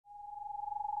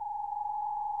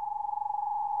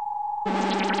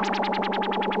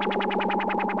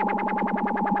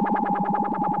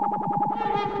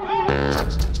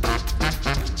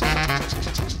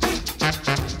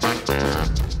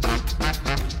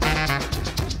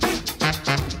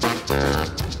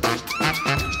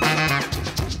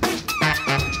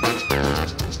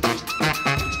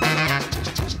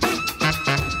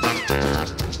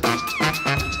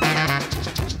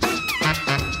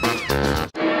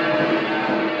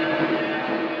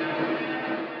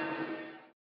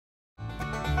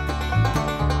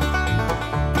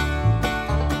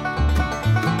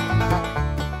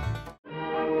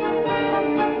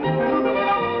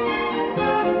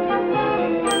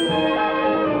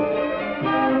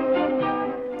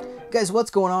Guys,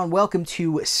 what's going on? Welcome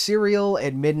to Cereal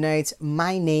at Midnight.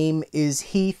 My name is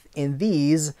Heath, and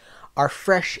these are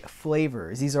fresh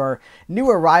flavors. These are new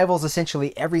arrivals.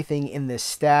 Essentially everything in this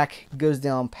stack goes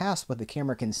down past what the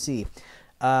camera can see.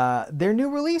 They're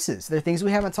new releases. They're things we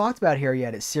haven't talked about here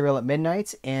yet at Cereal at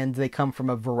Midnight, and they come from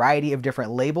a variety of different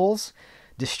labels,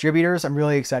 distributors. I'm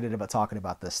really excited about talking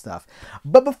about this stuff.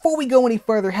 But before we go any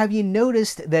further, have you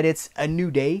noticed that it's a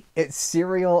new day? It's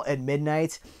Cereal at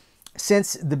Midnight.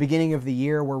 Since the beginning of the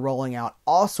year, we're rolling out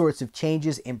all sorts of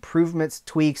changes, improvements,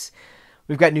 tweaks.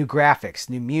 We've got new graphics,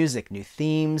 new music, new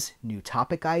themes, new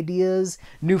topic ideas,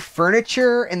 new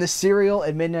furniture in the Cereal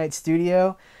at Midnight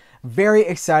studio. Very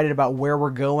excited about where we're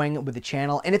going with the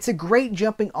channel, and it's a great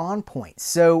jumping on point.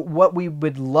 So what we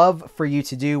would love for you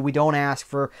to do, we don't ask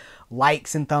for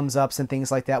likes and thumbs ups and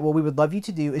things like that. What we would love you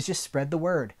to do is just spread the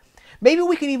word. Maybe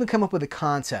we can even come up with a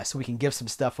contest so we can give some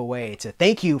stuff away to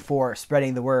thank you for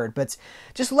spreading the word. But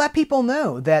just let people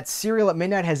know that Cereal at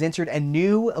Midnight has entered a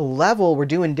new level. We're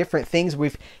doing different things.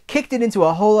 We've kicked it into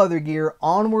a whole other gear,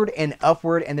 onward and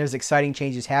upward, and there's exciting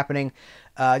changes happening.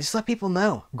 Just let people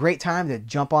know. Great time to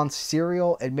jump on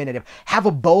Cereal at Midnight. Have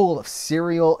a bowl of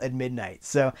Cereal at Midnight.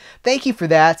 So thank you for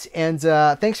that, and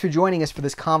thanks for joining us for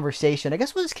this conversation. I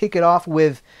guess we'll just kick it off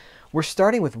with, we're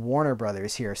starting with Warner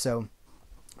Brothers here. So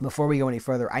before we go any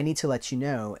further, I need to let you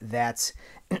know that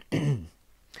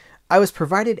I was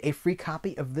provided a free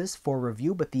copy of this for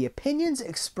review, but the opinions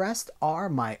expressed are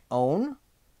my own.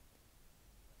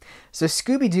 So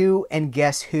Scooby-Doo and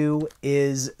Guess Who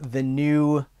is the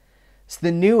newest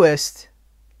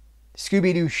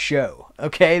Scooby-Doo show.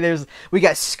 Okay, we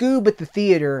got Scoob at the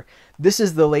theater. This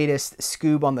is the latest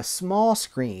Scoob on the small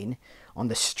screen, on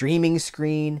the streaming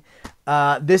screen.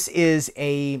 This is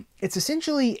it's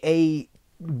essentially a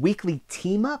weekly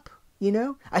team up, you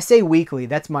know? I say weekly,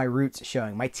 that's my roots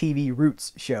showing, my TV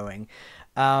roots showing.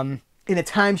 In a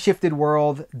time-shifted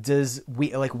world,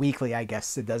 like weekly, I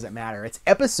guess it doesn't matter. It's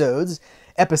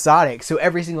episodic, so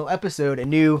every single episode, a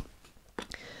new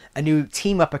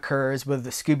team up occurs with the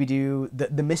Scooby-Doo,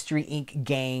 the Mystery Inc.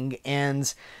 gang,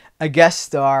 and a guest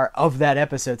star of that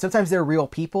episode. Sometimes they're real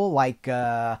people like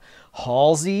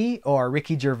Halsey or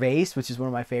Ricky Gervais, which is one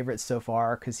of my favorites so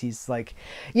far because he's like,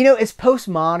 you know, it's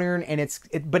postmodern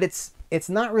and but it's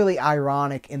not really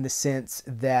ironic in the sense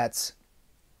that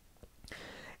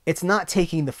it's not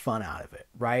taking the fun out of it,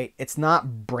 right? It's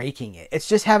not breaking it. It's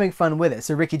just having fun with it.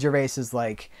 So Ricky Gervais is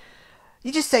like,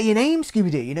 you just say your name,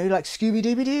 Scooby-Doo. You know, you're like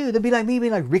Scooby-Dooby-Doo. They'll be like me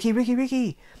being like Ricky, Ricky,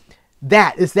 Ricky.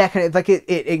 That is that kind of, like, it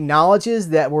acknowledges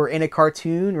that we're in a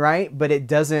cartoon, right? But it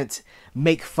doesn't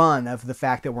make fun of the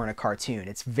fact that we're in a cartoon.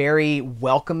 It's very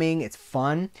welcoming. It's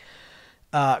fun.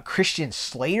 Christian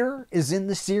Slater is in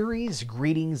the series.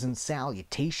 Greetings and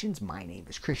salutations. My name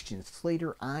is Christian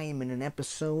Slater. I am in an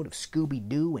episode of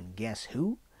Scooby-Doo and Guess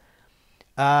Who.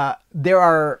 There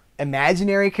are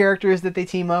imaginary characters that they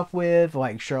team up with,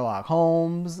 like Sherlock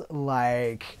Holmes,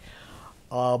 like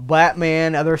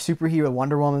Batman, other superhero,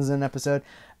 Wonder Woman's in an episode.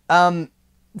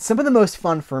 Some of the most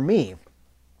fun for me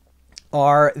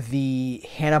are the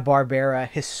Hanna-Barbera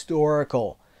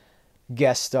historical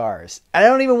guest stars. I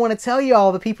don't even want to tell you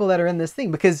all the people that are in this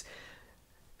thing, because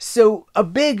so a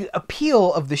big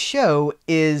appeal of the show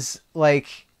is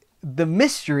like the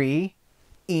mystery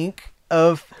ink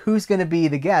of who's going to be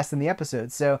the guest in the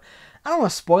episode. So I don't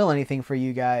want to spoil anything for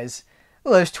you guys.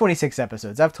 Well, there's 26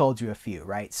 episodes. I've told you a few,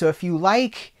 right? So if you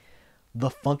like the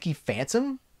Funky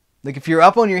Phantom, like if you're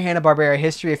up on your Hanna-Barbera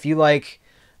history, if you like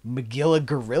Magilla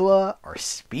Gorilla or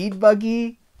Speed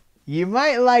Buggy, you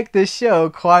might like this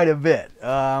show quite a bit.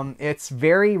 It's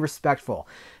very respectful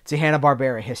to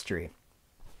Hanna-Barbera history.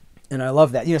 And I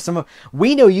love that. You know,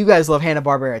 we know you guys love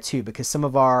Hanna-Barbera too, because some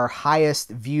of our highest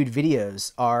viewed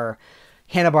videos are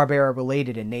Hanna-Barbera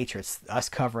related in nature. It's us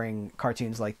covering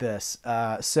cartoons like this.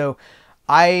 So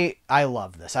I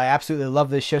love this. I absolutely love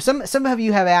this show. Some of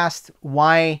you have asked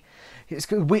why.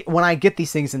 When I get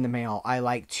these things in the mail, I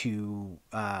like to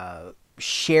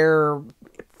share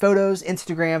photos,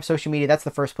 Instagram, social media. That's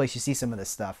the first place you see some of this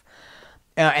stuff.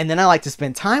 And then I like to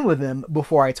spend time with them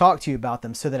before I talk to you about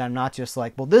them, so that I'm not just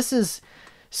like, well, this is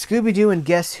Scooby-Doo and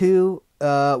Guess Who.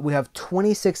 We have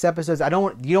 26 episodes. You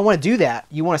don't want to do that.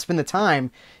 You want to spend the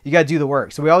time. You got to do the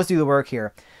work. So we always do the work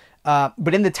here.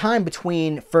 But in the time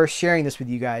between first sharing this with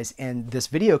you guys and this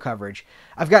video coverage,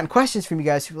 I've gotten questions from you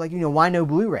guys who are like, why no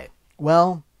Blu-ray?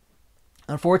 Well,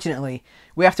 unfortunately,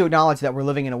 we have to acknowledge that we're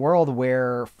living in a world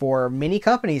where for many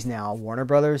companies now, Warner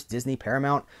Brothers, Disney,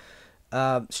 Paramount,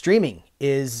 streaming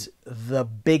is the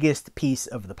biggest piece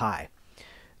of the pie.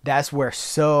 That's where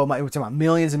we're talking about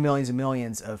millions and millions and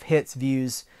millions of hits,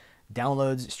 views,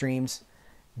 downloads, streams.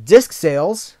 Disc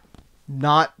sales,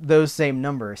 not those same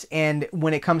numbers. And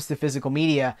when it comes to physical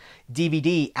media,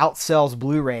 DVD outsells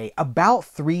Blu-ray about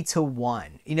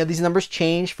 3-1. These numbers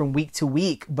change from week to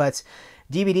week, but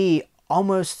DVD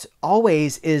almost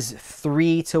always is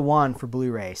 3-1 for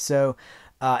Blu-ray. So,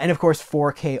 and of course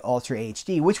 4K Ultra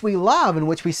HD, which we love and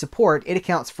which we support. It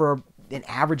accounts for an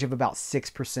average of about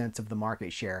 6% of the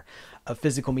market share of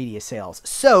physical media sales.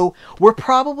 So we're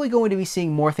probably going to be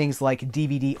seeing more things like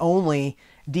DVD only,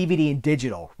 DVD and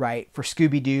digital, right? For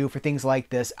Scooby-Doo, for things like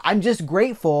this. I'm just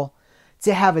grateful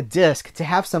to have a disc, to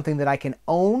have something that I can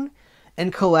own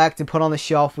and collect and put on the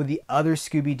shelf with the other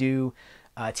Scooby-Doo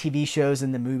TV shows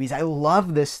and the movies. I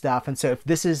love this stuff. And so if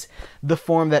this is the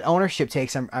form that ownership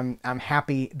takes, I'm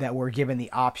happy that we're given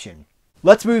the option.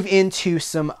 Let's move into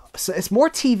so it's more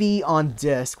TV on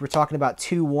disc. We're talking about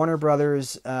 2 Warner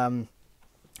Brothers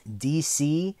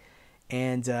DC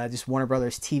and just Warner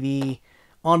Brothers TV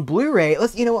on Blu-ray.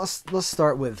 Let's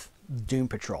start with Doom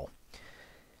Patrol.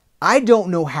 I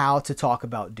don't know how to talk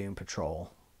about Doom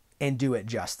Patrol and do it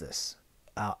justice.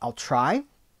 I'll try.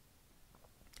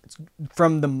 It's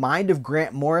from the mind of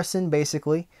Grant Morrison,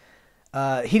 basically.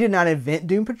 He did not invent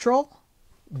Doom Patrol,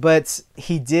 but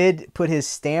he did put his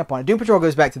stamp on it. Doom Patrol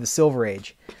goes back to the Silver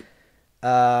Age,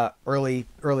 early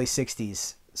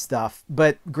 60s stuff.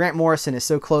 But Grant Morrison is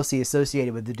so closely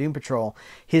associated with the Doom Patrol,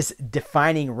 his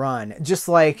defining run, just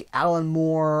like Alan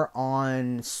Moore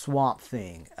on Swamp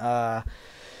Thing,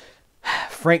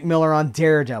 Frank Miller on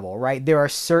Daredevil, right? There are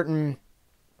certain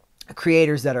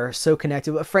creators that are so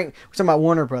connected. We're talking about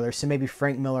Warner Brothers, so maybe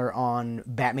Frank Miller on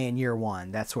Batman Year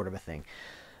One, that sort of a thing.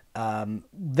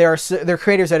 There are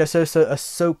creators that are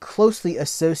so closely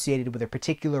associated with a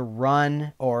particular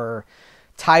run or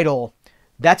title.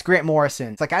 That's Grant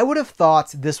Morrison. It's like, I would have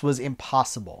thought this was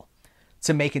impossible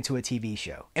to make into a TV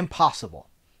show. Impossible.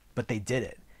 But they did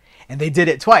it. And they did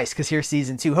it twice, because here's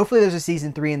season 2. Hopefully there's a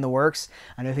season 3 in the works.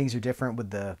 I know things are different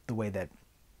with the way that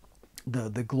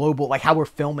the global, like how we're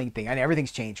filming things. I know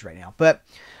everything's changed right now. But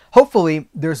hopefully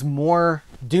there's more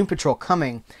Doom Patrol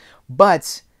coming.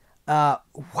 But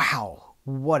wow,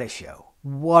 what a show.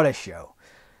 What a show.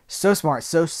 So smart,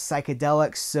 so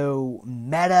psychedelic, so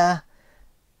meta.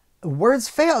 Words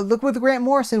fail. Look, with Grant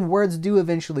Morrison, words do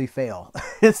eventually fail.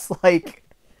 It's like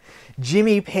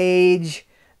Jimmy Page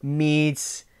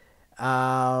meets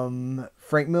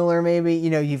Frank Miller, maybe.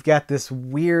 You've got this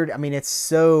weird, it's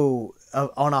so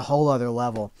on a whole other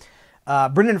level.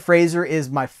 Brendan Fraser is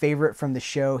my favorite from the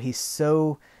show. He's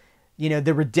so,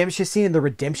 the redemption scene and the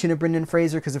redemption of Brendan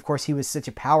Fraser, because of course he was such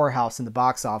a powerhouse in the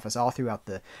box office all throughout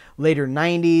the later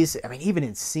 90s. Even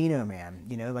Encino Man,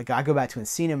 like I go back to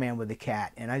Encino Man with the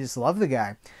cat, and I just love the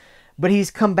guy. But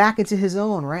he's come back into his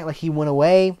own, right? Like, he went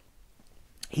away,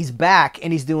 he's back,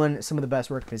 and he's doing some of the best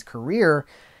work of his career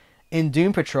in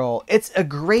Doom Patrol. It's a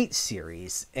great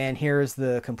series, and here's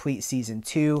the complete season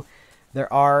 2.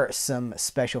 There are some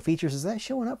special features. Is that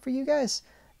showing up for you guys?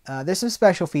 There's some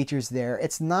special features there.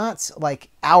 It's not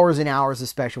like hours and hours of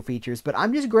special features, but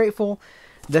I'm just grateful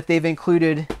that they've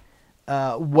included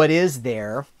what is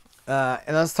there.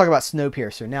 And let's talk about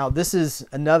Snowpiercer. Now, this is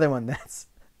another one that's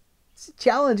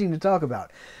challenging to talk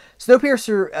about.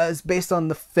 Snowpiercer is based on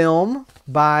the film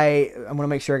by, I'm going to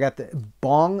make sure I got the,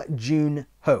 Bong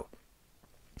Joon-ho.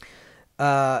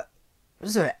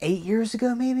 Was it 8 years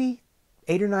ago, maybe?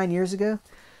 8 or 9 years ago?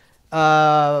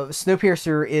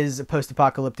 Snowpiercer is a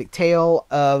post-apocalyptic tale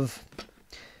of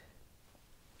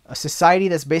a society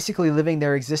that's basically living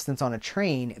their existence on a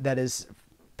train that is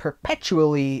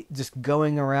perpetually just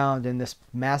going around in this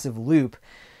massive loop.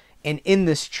 And in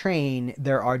this train,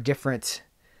 there are different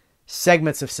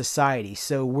segments of society.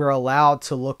 So we're allowed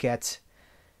to look at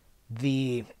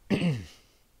the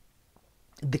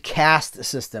the caste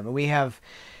system. We have,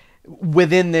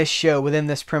 within this show, within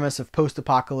this premise of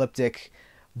post-apocalyptic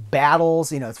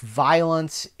battles, it's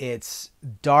violent, it's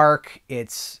dark,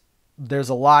 it's there's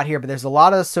a lot here, but there's a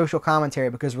lot of social commentary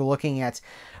because we're looking at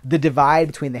the divide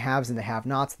between the haves and the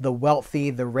have-nots, the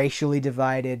wealthy, the racially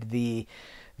divided, the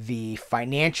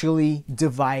financially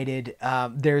divided.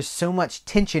 There's so much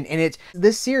tension in it.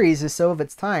 This series is so of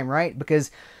its time, right?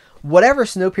 Because whatever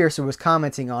Snowpiercer was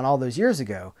commenting on all those years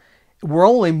ago, we're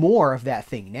only more of that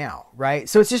thing now, right?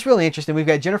 So it's just really interesting. We've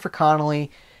got Jennifer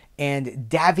Connelly and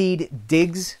David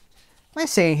Diggs. Am I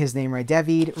saying his name right?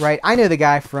 David, right? I know the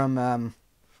guy from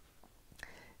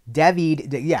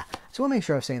David. Yeah, so I want to make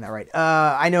sure I'm saying that right.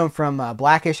 I know him from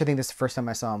Blackish. I think this is the first time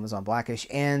I saw him was on Blackish.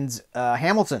 And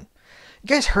Hamilton. You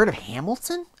guys heard of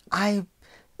Hamilton?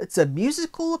 It's a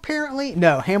musical apparently.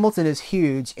 No, Hamilton is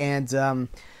huge, and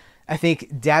I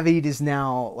think David is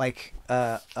now like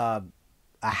a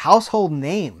household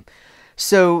name.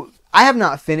 So I have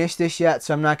not finished this yet,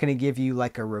 so I'm not going to give you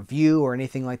like a review or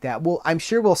anything like that. Well, I'm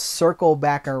sure we'll circle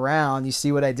back around. You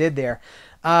see what I did there?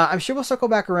 I'm sure we'll circle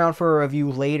back around for a review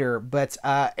later, but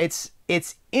it's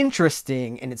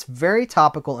interesting and it's very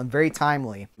topical and very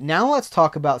timely. Now let's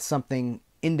talk about something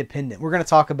independent. We're going to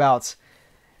talk about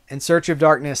In Search of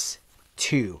Darkness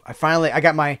 2. It's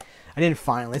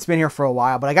been here for a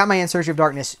while, but I got my In Search of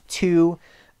Darkness 2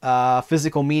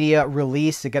 physical media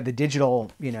release. It got the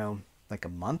digital, like a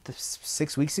month,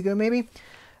 6 weeks ago maybe.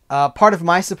 Part of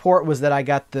my support was that I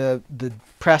got the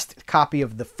pressed copy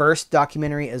of the first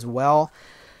documentary as well.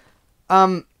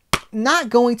 Not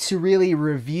going to really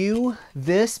review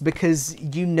this because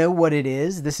you know what it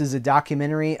is. This is a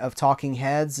documentary of talking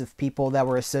heads, of people that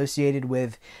were associated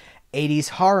with 80s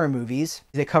horror movies.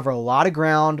 They cover a lot of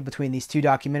ground between these two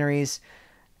documentaries.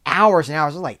 Hours and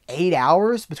hours, like 8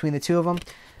 hours between the two of them.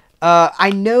 I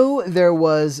know there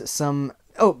was some...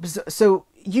 so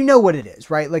you know what it is,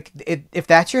 right? Like, if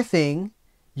that's your thing,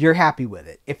 you're happy with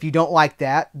it. If you don't like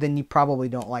that, then you probably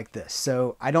don't like this.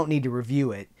 So I don't need to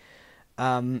review it.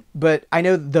 But I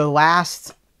know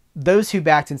those who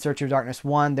backed In Search of Darkness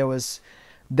 1,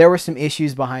 there were some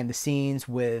issues behind the scenes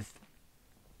with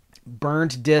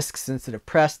burned discs instead of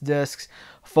pressed discs,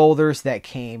 folders that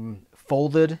came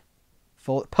folded,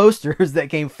 posters that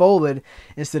came folded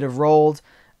instead of rolled,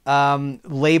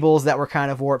 labels that were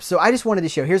kind of warped. So I just wanted to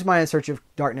show, here's my In Search of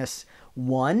Darkness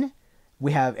 1.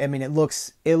 We have, it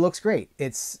looks great.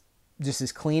 It's just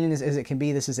as clean as it can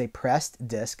be. This is a pressed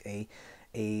disc, a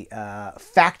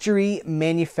factory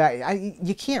manufactured.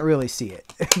 You can't really see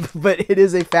it, but it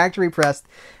is a factory pressed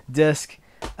disc.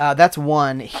 That's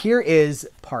one. Here is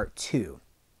part 2.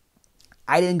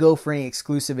 I didn't go for any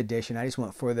exclusive edition. I just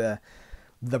went for the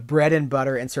bread and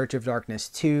butter In Search of Darkness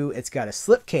 2. It's got a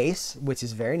slip case, which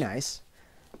is very nice.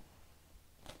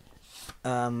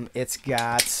 It's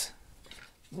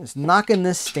knocking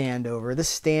this stand over. This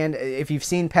stand, if you've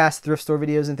seen past thrift store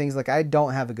videos and things, like, I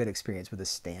don't have a good experience with this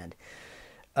stand.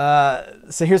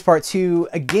 So here's part 2.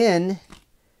 Again,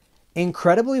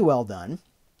 incredibly well done.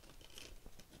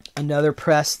 Another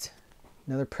pressed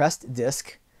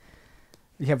disc.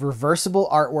 You have reversible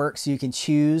artwork, so you can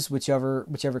choose whichever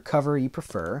cover you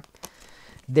prefer.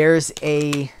 There's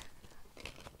a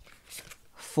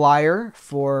flyer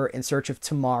for In Search of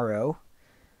Tomorrow,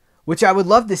 which I would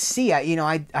love to see. I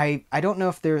don't know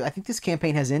if I think this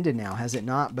campaign has ended now, has it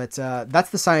not? But that's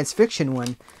the science fiction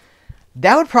one.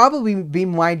 That would probably be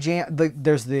my jam.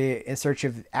 There's the In Search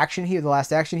of The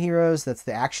Last Action Heroes. That's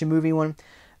the action movie one.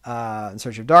 In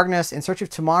Search of Darkness. In Search of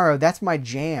Tomorrow. That's my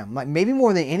jam. Like, maybe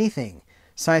more than anything,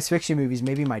 science fiction movies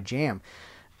maybe my jam.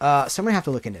 So I'm gonna have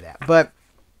to look into that. But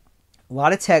a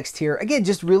lot of text here. Again,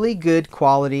 just really good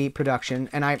quality production.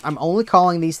 And I'm only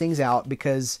calling these things out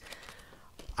because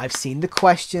I've seen the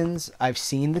questions. I've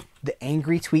seen the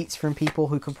angry tweets from people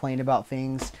who complain about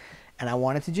things. And I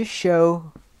wanted to just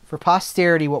show for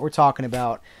posterity what we're talking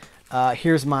about.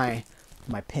 Here's my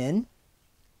pen.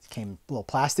 It came a little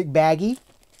plastic baggie.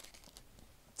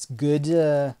 It's good.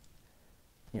 Here.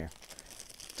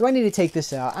 Do I need to take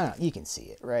this out? I don't know. You can see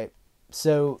it, right?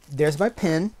 So there's my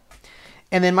pen.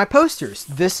 And then my posters.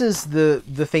 This is the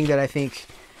thing that I think...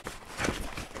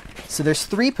 So there's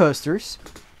 3 posters.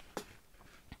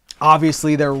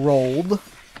 Obviously, they're rolled.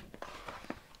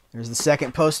 There's the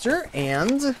second poster,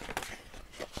 and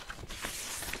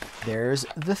there's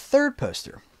the third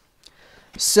poster.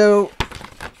 So,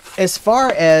 as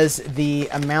far as the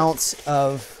amounts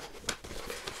of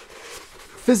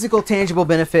physical, tangible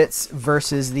benefits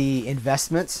versus the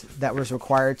investments that was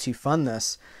required to fund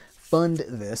this,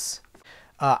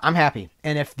 I'm happy.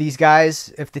 And if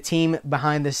the team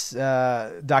behind this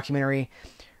documentary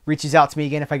reaches out to me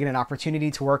again, if I get an opportunity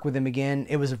to work with them again,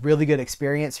 it was a really good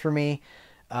experience for me.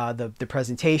 The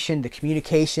presentation, the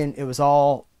communication, it was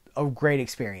all a great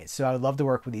experience. So I would love to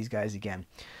work with these guys again.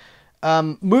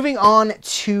 Moving on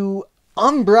to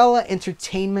Umbrella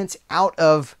Entertainment out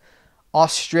of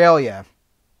Australia.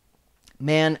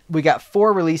 Man, we got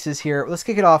 4 releases here. Let's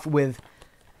kick it off with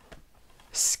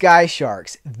Sky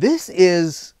Sharks. This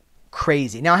is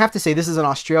crazy. Now, I have to say, this is an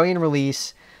Australian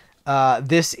release.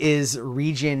 This is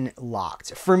region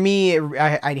locked. For me,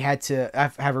 I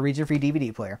have a region-free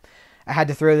DVD player. I had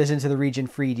to throw this into the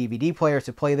region-free DVD player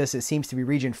to play this. It seems to be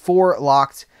region 4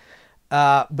 locked.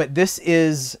 But this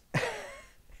is...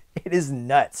 it is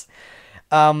nuts.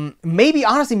 Maybe,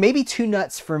 honestly, maybe too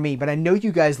nuts for me, but I know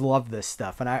you guys love this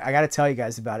stuff, and I got to tell you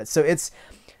guys about it. So it's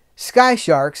Sky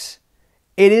Sharks.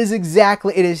 It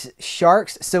is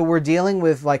sharks. So we're dealing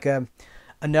with like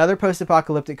another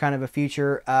post-apocalyptic kind of a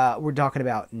future. We're talking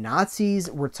about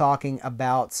Nazis. We're talking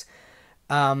about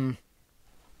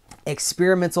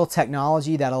experimental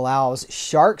technology that allows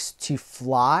sharks to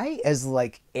fly as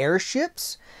like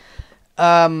airships.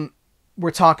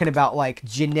 We're talking about like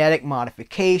genetic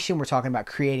modification. We're talking about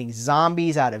creating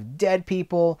zombies out of dead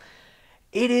people.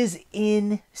 It is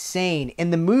insane.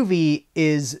 And the movie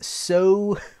is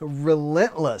so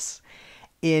relentless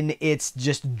in its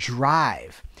just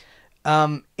drive.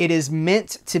 It is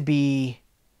meant to be...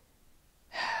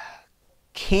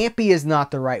 campy is not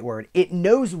the right word. It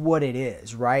knows what it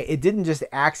is, right? It didn't just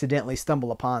accidentally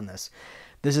stumble upon this.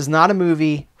 This is not a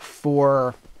movie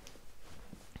for...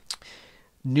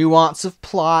 nuance of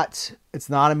plot. It's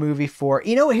not a movie for,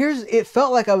 it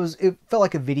felt like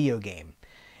a video game.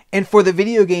 And for the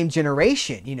video game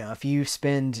generation, if you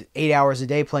spend 8 hours a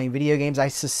day playing video games, I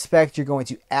suspect you're going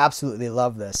to absolutely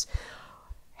love this.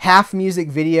 Half music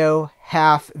video,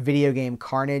 half video game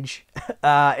carnage.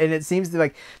 And it seems to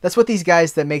like, that's what these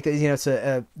guys that make the, it's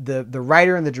the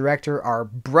writer and the director are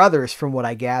brothers from what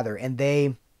I gather. And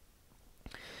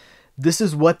this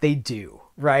is what they do.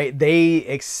 Right? They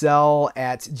excel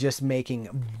at just making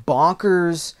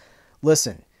bonkers.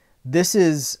 Listen, this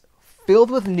is filled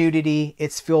with nudity.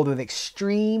 It's filled with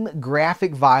extreme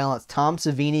graphic violence. Tom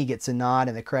Savini gets a nod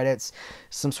in the credits.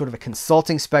 Some sort of a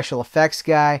consulting special effects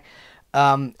guy.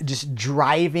 Just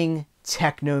driving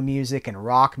techno music and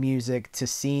rock music to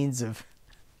scenes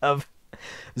of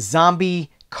zombie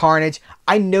carnage.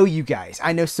 I know you guys.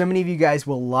 I know so many of you guys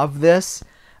will love this.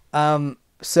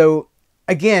 So...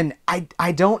 again,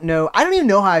 I don't know. I don't even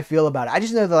know how I feel about it. I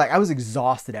just know that like I was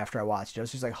exhausted after I watched it. I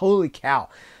was just like, holy cow.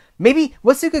 Maybe,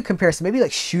 what's a good comparison? Maybe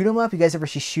like Shoot 'Em Up. You guys ever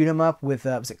see Shoot 'Em Up with,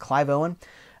 was it Clive Owen?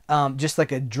 Just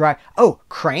like a dry... Oh,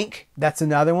 Crank. That's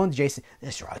another one.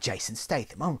 That's right, Jason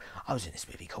Statham. I was in this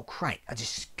movie called Crank. I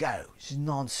just go. Just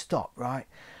non-stop, right?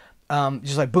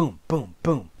 Just like boom, boom,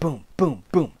 boom, boom, boom,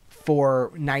 boom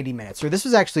for 90 minutes. Or this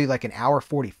was actually like an hour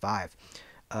 45.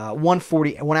 1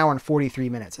 hour and 43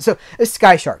 minutes. So it's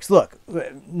Sky Sharks. Look,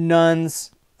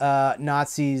 nuns,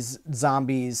 Nazis,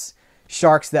 zombies,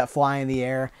 sharks that fly in the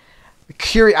air.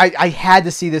 I had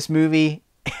to see this movie,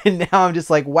 and now I'm just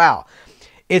like, wow,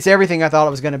 it's everything I thought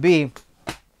it was going to be.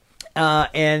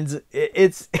 And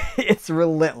it's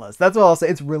relentless. That's all I'll say.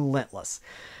 It's relentless.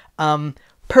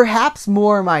 Perhaps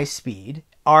more my speed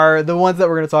are the ones that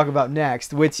we're going to talk about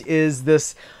next, which is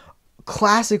this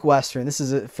classic Western. This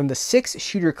is from the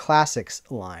 6-Shooter Classics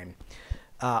line.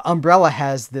 Umbrella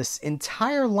has this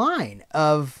entire line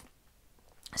of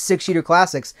 6-Shooter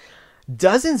Classics,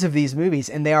 dozens of these movies,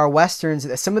 and they are Westerns.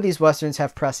 Some of these Westerns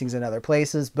have pressings in other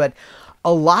places, but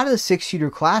a lot of the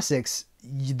 6-Shooter Classics,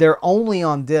 they're only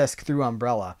on disc through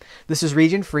Umbrella. This is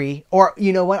region free, or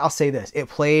you know what? I'll say this. It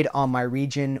played on my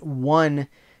region 1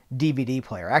 DVD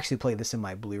player. I actually played this in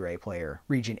my Blu-ray player,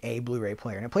 region A Blu-ray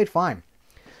player, and it played fine.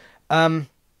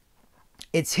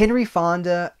 It's Henry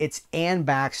Fonda, it's Ann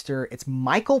Baxter, it's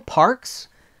Michael Parks.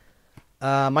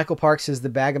 Michael Parks is the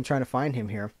bag. I'm trying to find him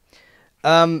here.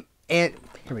 And here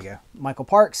we go. Michael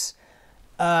Parks.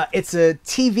 It's a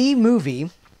TV movie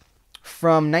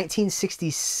from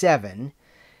 1967,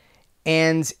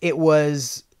 and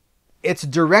it's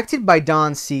directed by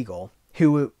Don Siegel,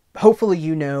 who hopefully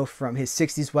you know from his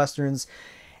 60s Westerns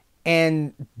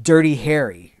and Dirty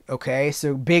Harry. Okay,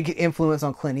 so big influence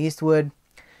on Clint Eastwood.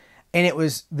 And it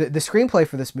was the screenplay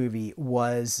for this movie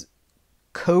was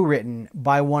co-written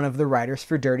by one of the writers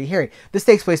for Dirty Harry. This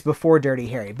takes place before Dirty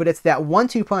Harry, but it's that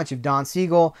 1-2 punch of Don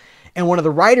Siegel and one of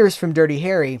the writers from Dirty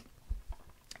Harry.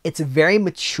 It's a very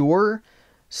mature,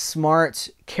 smart,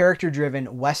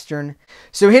 character-driven Western.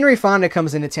 So Henry Fonda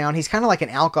comes into town. He's kind of like an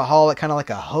alcoholic, kind of like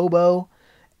a hobo.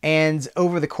 And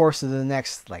over the course of the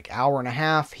next like hour and a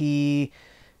half, he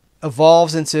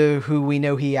evolves into who we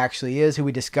know he actually is, who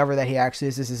we discover that he actually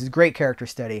is. This is a great character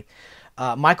study.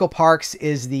 Michael Parks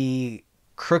is the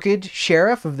crooked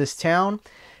sheriff of this town.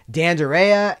 Dan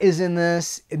DeRea is in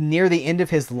this near the end of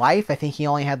his life. I think he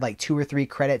only had like 2 or 3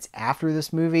 credits after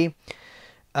this movie.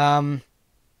 Who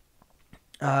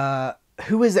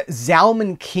is it?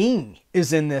 Zalman King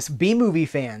is in this. B-movie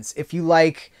fans, if you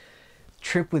like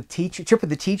Trip with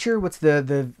the Teacher, what's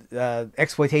the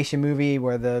exploitation movie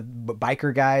where the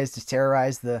biker guys just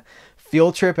terrorize the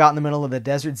field trip out in the middle of the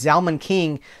desert? Zalman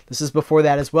King, this is before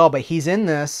that as well, but he's in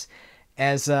this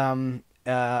as Zalman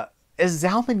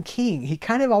King. He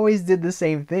kind of always did the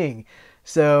same thing.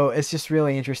 So it's just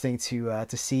really interesting to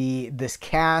see this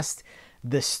cast,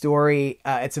 this story.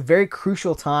 It's a very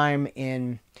crucial time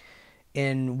in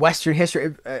Western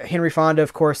history. Henry Fonda,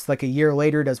 of course, like a year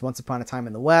later, does Once Upon a Time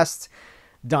in the West.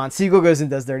 Don Siegel goes and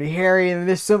does Dirty Harry, and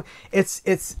there's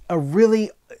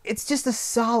it's just a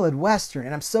solid Western,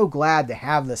 and I'm so glad to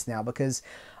have this now because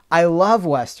I love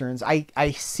Westerns.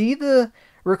 I see the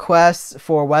requests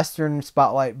for Western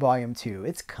Spotlight Volume 2.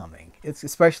 It's coming. It's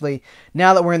especially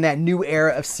now that we're in that new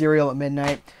era of Serial at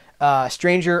Midnight.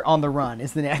 Stranger on the Run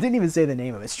is the name. I didn't even say the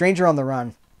name of it. Stranger on the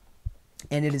Run,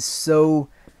 and it is so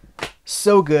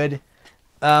good.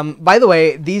 By the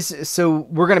way,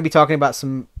 we're going to be talking about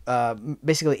some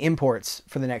basically imports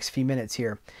for the next few minutes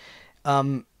here.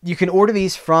 You can order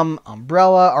these from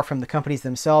Umbrella or from the companies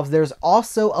themselves. There's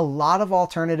also a lot of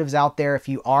alternatives out there if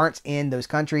you aren't in those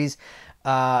countries.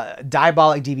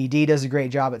 Diabolic DVD does a great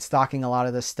job at stocking a lot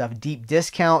of this stuff. Deep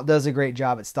Discount does a great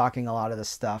job at stocking a lot of this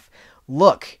stuff.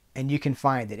 Look, and you can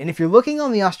find it. And if you're looking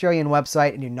on the Australian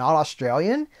website and you're not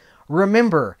Australian,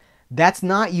 remember, that's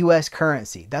not US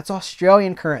currency. That's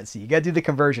Australian currency. You got to do the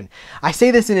conversion. I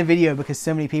say this in a video because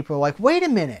so many people are like, wait a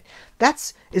minute,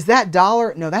 is that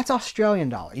dollar? No, that's Australian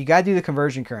dollar. You got to do the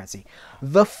conversion currency.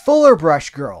 The Fuller Brush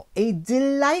Girl, a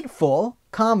delightful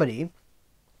comedy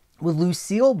with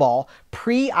Lucille Ball,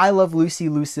 pre-I Love Lucy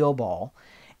Lucille Ball,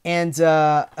 and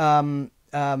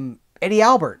Eddie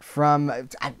Albert from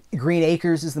Green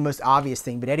Acres is the most obvious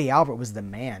thing, but Eddie Albert was the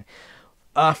man.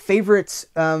 Favorite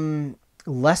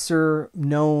lesser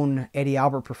known Eddie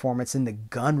Albert performance in The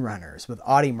Gunrunners with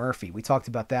Audie Murphy. We talked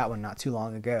about that one not too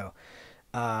long ago.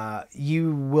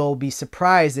 You will be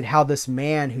surprised at how this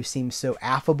man who seems so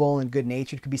affable and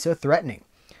good-natured could be so threatening.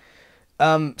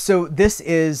 So this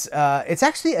is, it's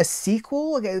actually a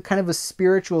sequel, kind of a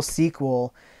spiritual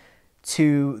sequel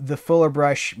to The Fuller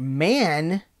Brush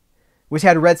Man, which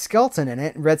had Red Skelton in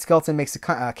it. Red Skelton makes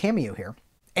a cameo here.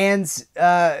 And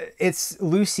it's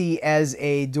Lucy as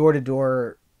a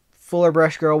door-to-door Fuller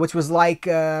Brush girl, which was like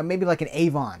maybe like an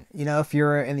Avon. You know, if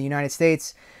you're in the United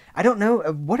States, I don't know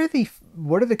what are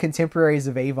the contemporaries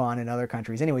of Avon in other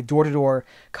countries. Anyway, door-to-door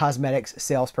cosmetics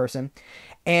salesperson,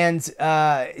 and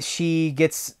she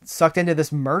gets sucked into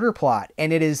this murder plot,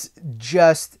 and it is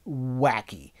just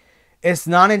wacky. It's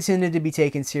not intended to be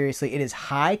taken seriously. It is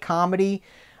high comedy.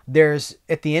 There's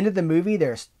at the end of the movie,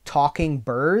 there's talking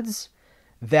birds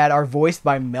that are voiced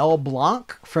by Mel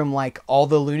Blanc from like all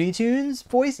the Looney Tunes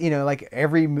voice. You know, like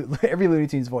every Looney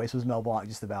Tunes voice was Mel Blanc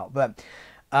just about. But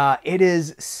it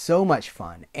is so much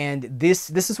fun. And this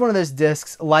is one of those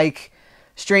discs like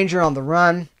Stranger on the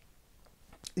Run.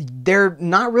 They're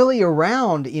not really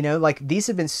around, you know, like these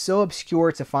have been so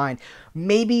obscure to find.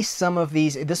 Maybe some of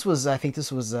these, this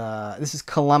is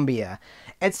Columbia.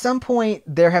 At some point,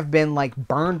 there have been like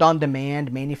burned on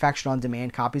demand, manufactured on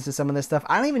demand copies of some of this stuff.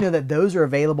 I don't even know that those are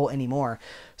available anymore.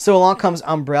 So along comes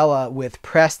Umbrella with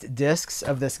pressed discs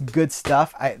of this good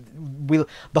stuff. The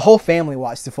whole family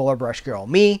watched The Fuller Brush Girl.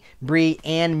 Me, Bree,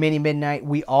 and Minnie Midnight,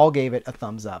 we all gave it a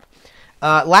thumbs up.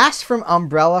 Last from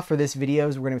Umbrella for this video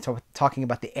is we're going to be talking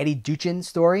about the Eddy Duchin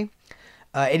story.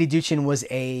 Eddy Duchin was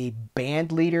a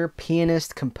band leader,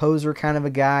 pianist, composer kind of a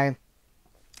guy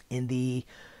in the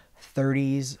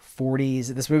 30s, 40s.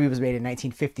 This movie was made in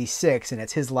 1956, and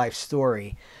it's his life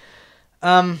story.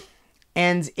 And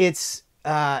it's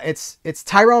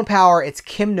Tyrone Power, it's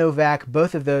Kim Novak,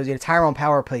 both of those. You know, Tyrone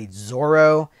Power played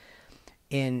Zorro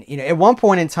in, you know, at one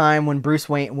point in time when Bruce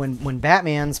Wayne, when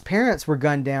Batman's parents were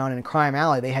gunned down in Crime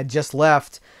Alley, they had just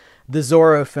left the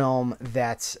Zorro film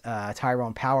that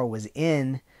Tyrone Power was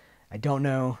in. I don't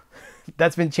know.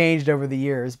 That's been changed over the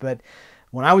years, but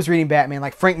when I was reading Batman,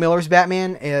 like Frank Miller's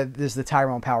Batman, there's the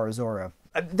Tyrone Power Zorro.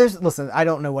 Listen, I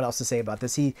don't know what else to say about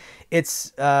this.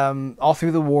 It's all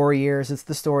through the war years. It's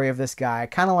the story of this guy,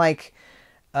 kind of like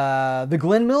the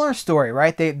Glenn Miller story,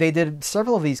 right? They did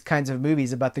several of these kinds of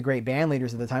movies about the great band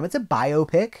leaders of the time. It's a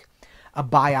biopic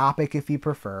if you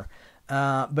prefer,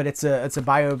 but it's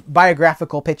a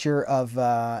biographical picture of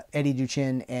Eddy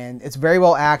Duchin, and it's very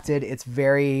well acted.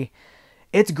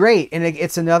 It's great, and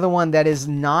it's another one that is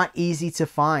not easy to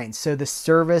find. So the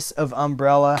service of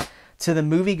Umbrella to the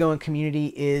movie-going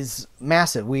community is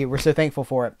massive. We're so thankful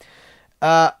for it.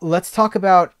 Let's talk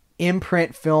about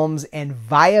Imprint Films and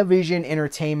Viavision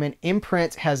Entertainment.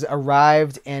 Imprint has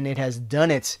arrived and it has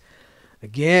done it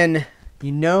again.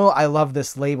 You know I love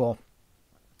this label.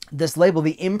 This label,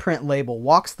 the Imprint label,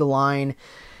 walks the line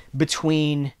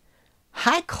between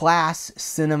high-class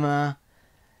cinema,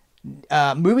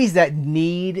 movies that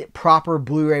need proper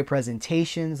Blu-ray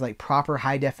presentations, like proper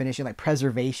high definition, like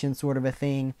preservation sort of a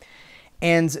thing,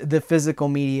 and the physical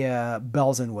media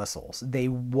bells and whistles. They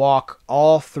walk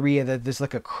all three of them. There's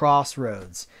like a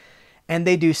crossroads, and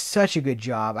they do such a good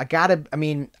job. I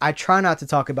try not to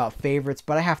talk about favorites,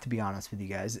 but I have to be honest with you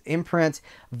guys. Imprint,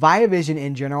 Viavision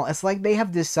in general, it's like they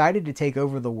have decided to take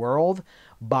over the world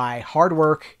by hard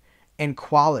work and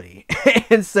quality.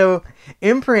 And so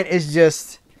Imprint is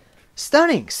just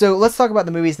stunning. So let's talk about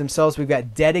the movies themselves. We've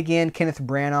got Dead Again, Kenneth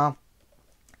Branagh,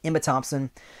 Emma Thompson.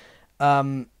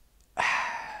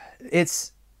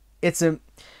 It's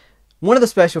one of the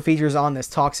special features on this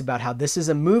talks about how this is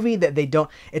a movie that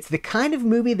it's the kind of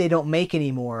movie they don't make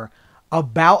anymore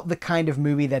about the kind of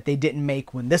movie that they didn't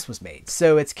make when this was made.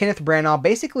 So it's Kenneth Branagh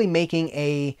basically making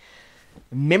a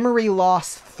memory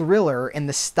loss thriller in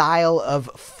the style of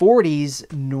 40s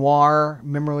noir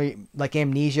memory, like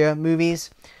amnesia movies.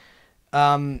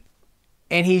 And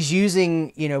he's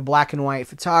using, black and white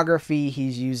photography.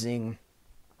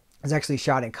 It's actually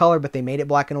shot in color, but they made it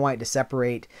black and white to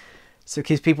separate. So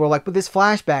because people were like, but this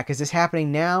flashback, is this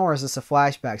happening now or is this a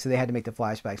flashback? So they had to make the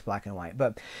flashbacks black and white.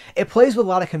 But it plays with a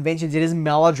lot of conventions. It is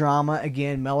melodrama.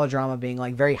 Again, melodrama being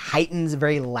like very heightened,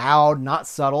 very loud, not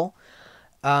subtle.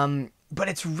 But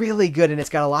it's really good, and it's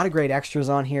got a lot of great extras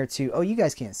on here too. Oh, you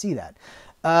guys can't see that.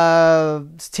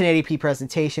 It's 1080p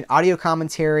presentation, audio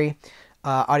commentary,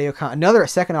 another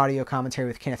second audio commentary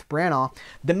with Kenneth Branagh,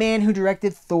 the man who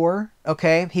directed Thor.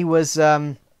 Okay, he was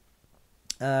the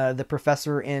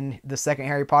professor in the second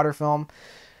Harry Potter film.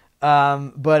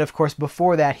 But of course,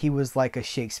 before that, he was like a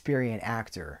Shakespearean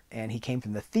actor, and he came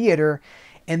from the theater,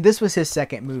 and this was his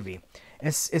second movie.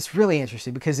 It's really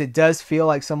interesting because it does feel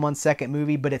like someone's second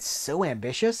movie, but it's so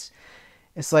ambitious.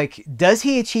 It's like, does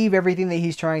he achieve everything that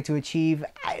he's trying to achieve?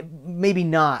 Maybe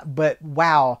not, but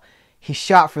wow, he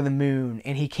shot for the moon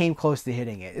and he came close to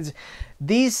hitting it.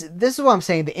 This is what I'm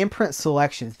saying. The Imprint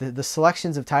selections, the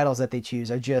selections of titles that they choose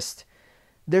are just,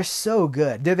 they're so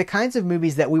good. They're the kinds of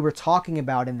movies that we were talking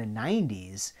about in the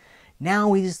 90s. Now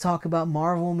we just talk about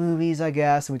Marvel movies, I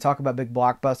guess, and we talk about big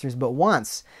blockbusters, but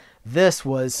once, this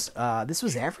was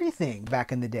everything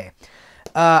back in the day.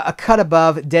 A cut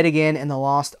above, Dead Again and the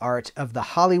Lost Art of the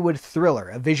Hollywood Thriller,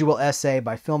 a visual essay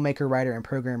by filmmaker, writer, and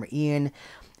programmer Ian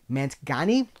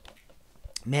Mantgani.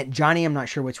 Johnny, I'm not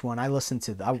sure which one. I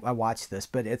watched this,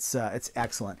 but it's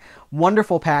excellent.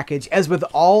 Wonderful package. As with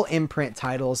all Imprint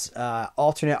titles,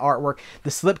 alternate artwork. The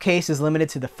slipcase is limited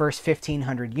to the first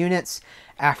 1,500 units.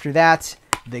 After that,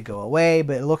 they go away.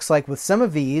 But it looks like with some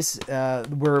of these,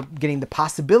 we're getting the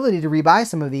possibility to rebuy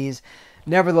some of these.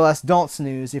 Nevertheless, don't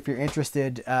snooze. If you're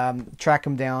interested, track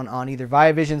them down on either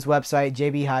Viavision's website,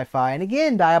 JB Hi-Fi, and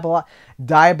again, Diabolic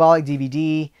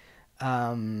DVD,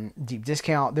 deep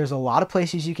discount. There's a lot of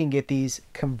places you can get these.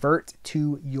 Convert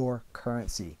to your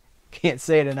currency. Can't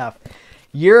say it enough.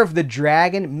 Year of the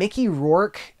Dragon, Mickey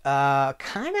Rourke,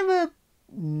 kind of a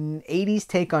 80s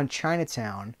take on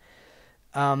Chinatown.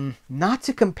 Not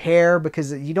to compare,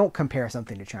 because you don't compare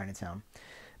something to Chinatown.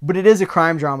 But it is a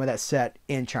crime drama that's set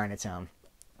in Chinatown.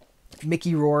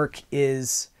 Mickey Rourke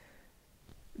is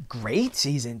great.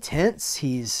 He's intense.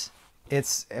 He's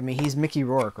Mickey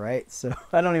Rourke, right? So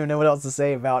I don't even know what else to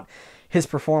say about his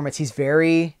performance. He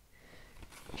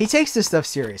takes this stuff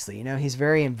seriously. He's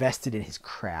very invested in his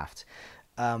craft.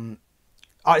 2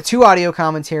 audio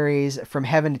commentaries, From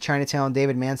Heaven to Chinatown,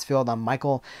 David Mansfield on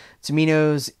Michael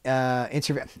Cimino's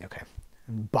interview. Okay,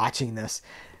 I'm botching this.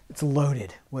 It's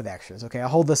loaded with extras. Okay, I'll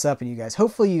hold this up and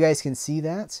hopefully you guys can see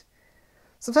that.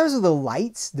 Sometimes with the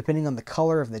lights, depending on the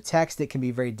color of the text, it can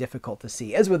be very difficult to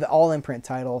see. As with all Imprint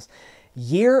titles,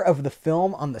 year of the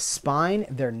film on the spine,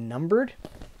 they're numbered.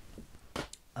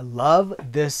 I love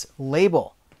this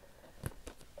label.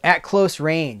 At Close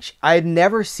Range. I had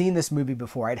never seen this movie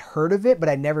before. I'd heard of it, but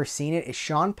I'd never seen it. It's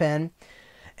Sean Penn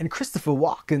and Christopher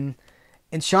Walken.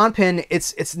 And Sean Penn,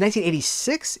 it's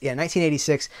 1986. Yeah,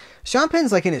 1986. Sean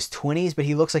Penn's like in his 20s, but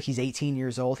he looks like he's 18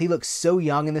 years old. He looks so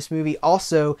young in this movie.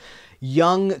 Also,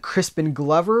 young Crispin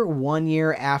Glover, 1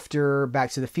 year after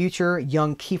Back to the Future.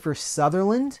 Young Kiefer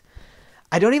Sutherland.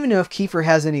 I don't even know if Kiefer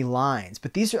has any lines,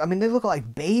 but these are, they look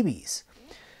like babies.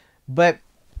 But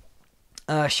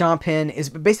Sean Penn is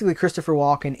basically Christopher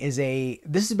Walken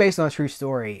this is based on a true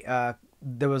story.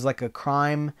 There was like a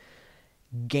crime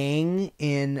gang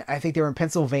in, I think they were in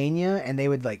Pennsylvania, and they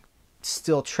would like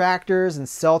steal tractors and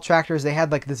sell tractors. They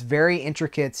had like this very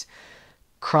intricate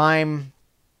crime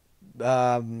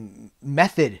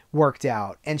method worked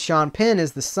out. And Sean Penn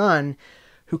is the son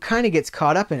who kind of gets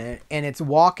caught up in it. And it's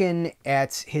Walken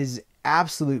at his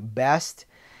absolute best,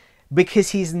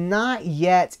 because he's not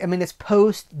yet, I mean, it's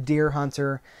post Deer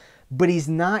Hunter, but he's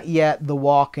not yet the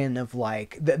Walken of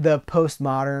like the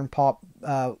postmodern pulp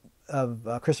of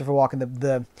Christopher Walken,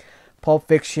 the Pulp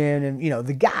Fiction, and, you know,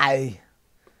 the guy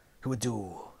who would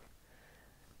do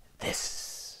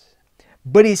this.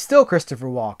 But he's still Christopher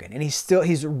Walken, and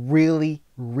he's really,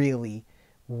 really,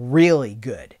 really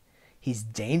good. He's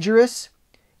dangerous,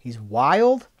 he's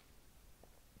wild,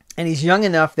 and he's young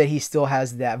enough that he still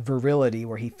has that virility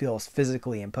where he feels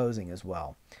physically imposing as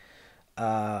well.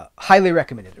 Highly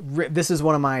recommended. This is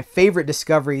one of my favorite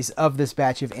discoveries of this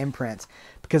batch of imprints,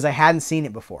 because I hadn't seen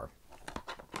it before.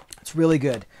 It's really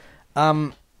good.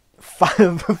 Fire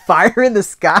in the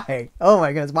Sky. Oh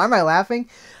my goodness. Why am I laughing?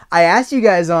 I asked you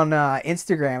guys on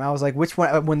Instagram. I was like, which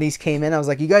one, when these came in, I was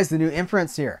like, you guys, the new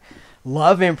imprints here.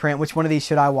 Love imprint. Which one of these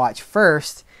should I watch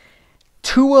first?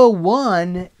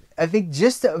 201. I think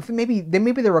just maybe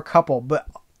there were a couple, but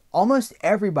almost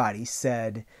everybody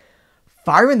said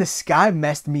Fire in the Sky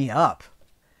messed me up.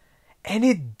 And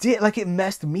it did. Like, it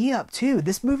messed me up too.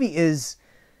 This movie is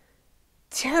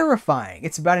terrifying.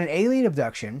 It's about an alien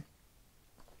abduction.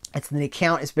 It's the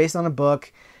account. It's based on a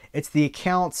book. It's the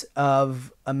account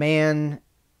of a man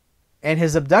and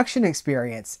his abduction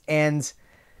experience. And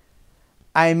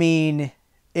I mean,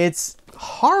 it's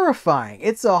horrifying.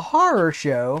 It's a horror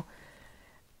show.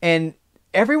 And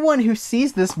everyone who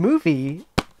sees this movie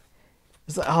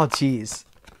is like, oh, geez.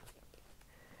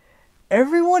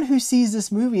 Everyone who sees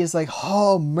this movie is like,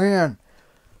 oh, man.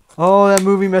 Oh, that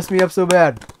movie messed me up so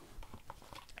bad.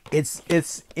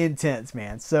 It's intense,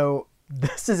 man. So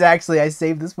this is actually, I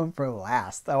saved this one for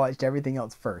last. I watched everything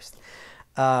else first.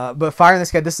 But Fire in the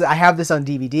Sky, I have this on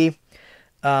DVD.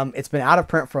 It's been out of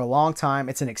print for a long time.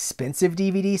 It's an expensive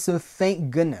DVD, so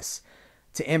thank goodness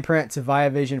to Imprint, to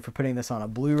Viavision for putting this on a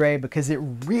Blu-ray, because it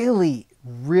really,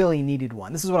 really needed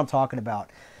one. This is what I'm talking about.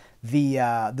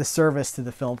 The service to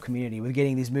the film community with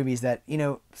getting these movies that, you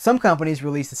know, some companies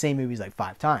release the same movies like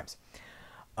 5 times.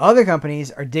 Other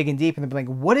companies are digging deep and they're like,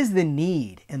 what is the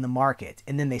need in the market?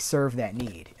 And then they serve that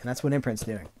need. And that's what Imprint's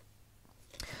doing.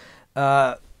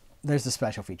 There's the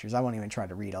special features. I won't even try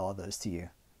to read all of those to you,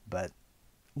 but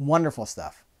wonderful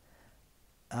stuff.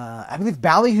 I believe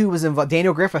Ballyhoo was involved.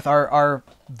 Daniel Griffith,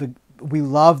 we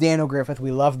love Daniel Griffith.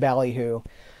 We love Ballyhoo.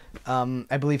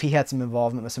 I believe he had some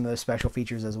involvement with some of those special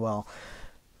features as well.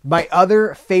 My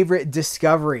other favorite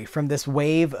discovery from this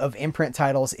wave of imprint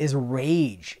titles is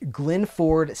Rage. Glenn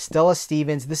Ford, Stella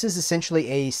Stevens. This is essentially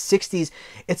a 60s.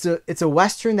 It's a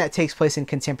Western that takes place in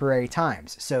contemporary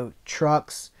times. So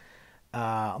trucks,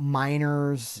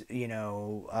 miners, it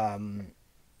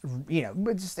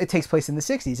takes place in the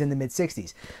 60s, in the mid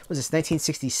 60s. Was this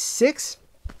 1966?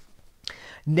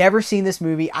 Never seen this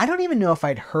movie. I don't even know if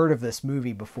I'd heard of this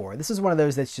movie before. This is one of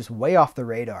those that's just way off the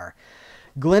radar.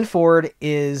 Glenn Ford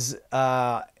is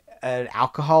an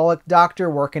alcoholic doctor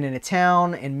working in a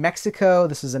town in Mexico.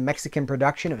 This is a Mexican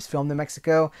production. It was filmed in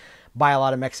Mexico by a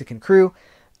lot of Mexican crew.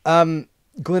 Glenn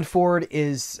Ford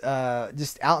is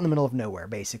just out in the middle of nowhere,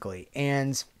 basically.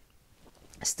 And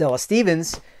Stella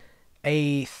Stevens,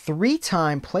 a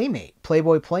 3-time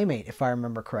Playboy Playmate, if I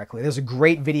remember correctly. There's a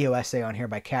great video essay on here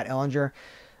by Kat Ellinger,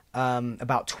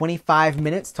 about 25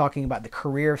 minutes, talking about the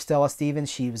career of Stella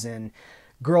Stevens. She was in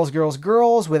Girls, Girls,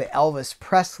 Girls with Elvis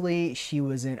Presley. She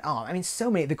was in,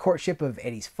 so many. The Courtship of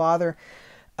Eddy's Father.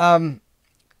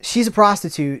 She's a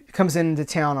prostitute, comes into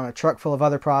town on a truck full of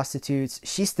other prostitutes.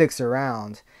 She sticks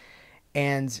around,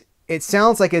 and it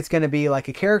sounds like it's going to be like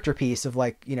a character piece of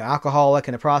alcoholic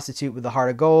and a prostitute with a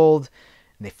heart of gold.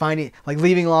 And they find it like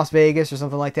Leaving Las Vegas or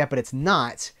something like that, but it's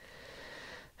not.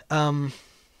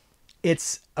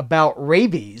 It's about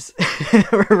rabies,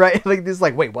 right? Like this,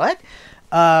 wait, what?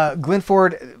 Glenn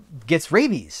Ford gets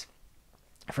rabies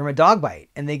from a dog bite,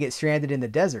 and they get stranded in the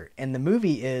desert. And the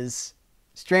movie is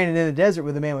stranded in the desert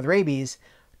with a man with rabies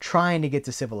trying to get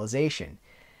to civilization.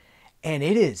 And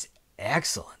it is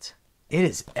excellent. It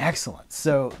is excellent.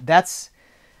 So that's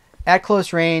At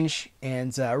Close Range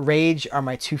and Rage are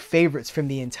my 2 favorites from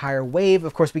the entire wave.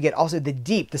 Of course, we get also The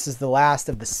Deep. This is the last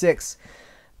of the 6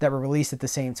 that were released at the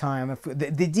same time.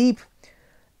 The Deep,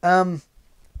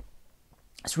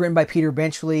 it's written by Peter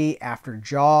Benchley after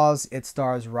Jaws. It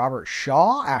stars Robert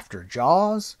Shaw after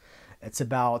Jaws. It's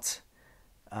about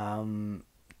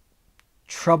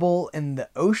trouble in the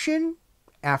ocean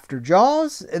after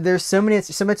Jaws. There's so much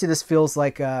of this feels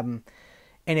like an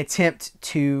attempt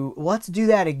to, let's do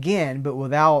that again, but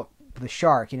without the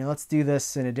shark. Let's do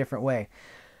this in a different way.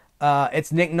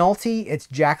 It's Nick Nolte, it's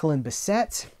Jacqueline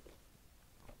Bisset,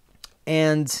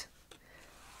 and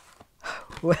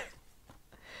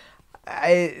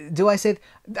I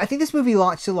think this movie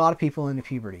launched a lot of people into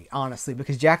puberty, honestly,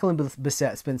 because Jacqueline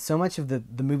Bisset spends so much of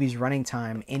the movie's running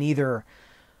time in either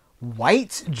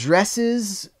white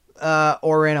dresses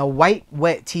or in a white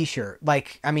wet t-shirt.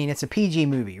 It's a PG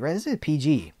movie, right? This is a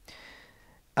PG.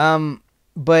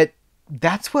 But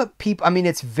that's what people,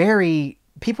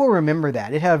 people remember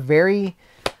that. It had a very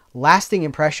lasting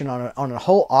impression on a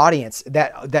whole audience,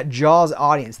 that Jaws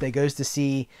audience that goes to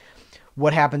see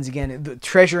what happens again. The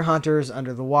treasure hunters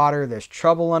under the water. There's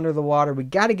trouble under the water. We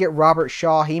got to get Robert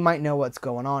Shaw. He might know what's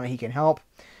going on and he can help.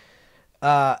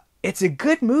 It's a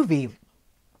good movie.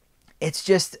 It's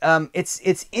just,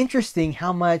 it's interesting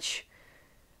how much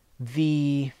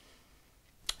the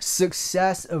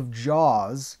success of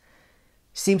Jaws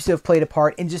seems to have played a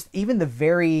part in just even the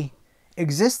very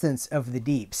existence of the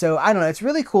deep. So I don't know. It's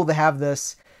really cool to have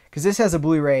this, because this has a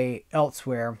Blu-ray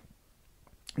elsewhere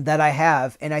that I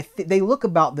have, and they look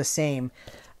about the same.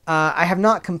 I have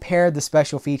not compared the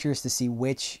special features to see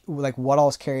what all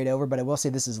is carried over, but I will say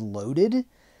this is loaded,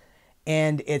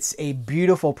 and it's a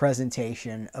beautiful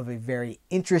presentation of a very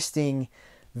interesting,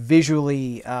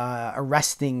 visually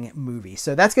arresting movie.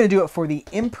 So that's going to do it for the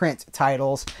imprint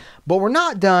titles, but we're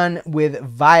not done with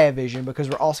Viavision, because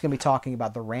we're also going to be talking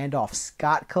about the Randolph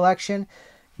Scott collection.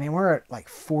 Man, we're at like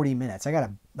 40 minutes. I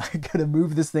gotta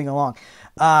move this thing along.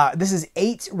 This is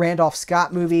 8 Randolph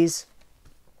Scott movies.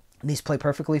 These play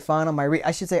perfectly fine on my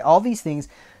I should say all these things,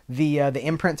 the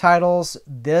imprint titles,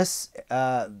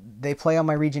 they play on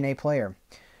my Region A player.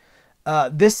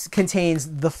 This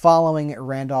contains the following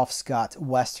Randolph Scott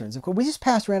westerns. Of course, we just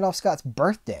passed Randolph Scott's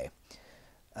birthday.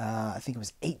 I think it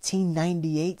was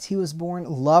 1898 he was born.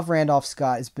 Love Randolph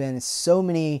Scott. Has been in so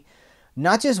many,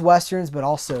 not just westerns, but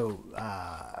also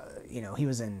he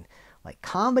was in like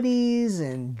comedies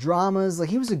and dramas. Like,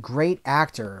 he was a great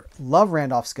actor. Love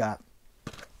Randolph Scott.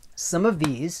 Some of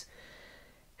these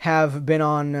have been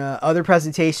on other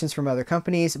presentations from other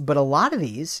companies, but a lot of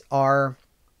these are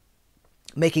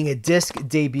making a disc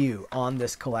debut on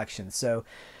this collection. So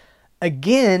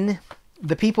again,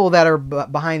 the people that are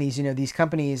behind these, these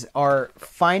companies are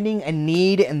finding a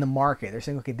need in the market. They're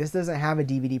saying, okay, this doesn't have a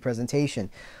DVD presentation.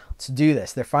 Let's do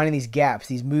this. They're finding these gaps,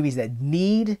 these movies that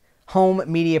need home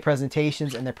media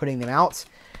presentations, and they're putting them out.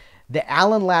 The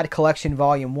Alan Ladd Collection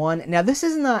Volume 1. Now, this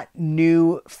is not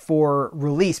new for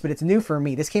release, but it's new for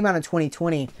me. This came out in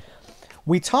 2020.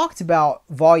 We talked about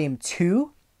Volume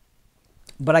 2,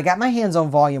 but I got my hands on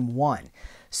Volume 1.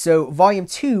 So Volume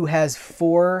 2 has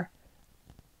 4,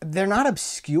 they're not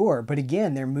obscure, but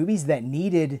again, they're movies that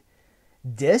needed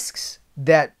discs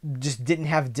that just didn't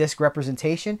have disc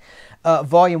representation.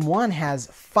 Volume 1 has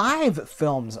 5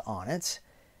 films on it,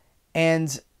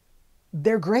 and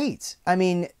they're great. I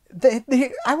mean,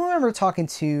 I remember talking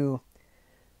to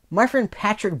my friend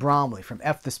Patrick Bromley from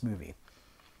F This Movie.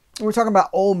 We're talking about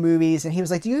old movies, and he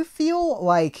was like, do you feel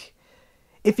like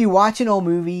if you watch an old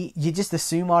movie, you just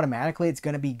assume automatically it's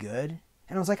going to be good?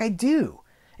 And I was like, I do.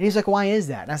 And he's like, why is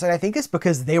that? And I said, I think it's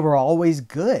because they were always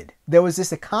good. There was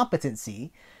just a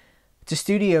competency to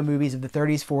studio movies of the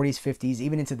 30s, 40s, 50s,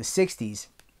 even into the 60s,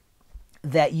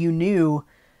 that you knew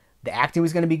the acting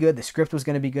was going to be good, the script was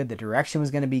going to be good, the direction was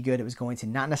going to be good. It was going to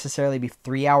not necessarily be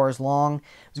 3 hours long.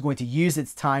 It was going to use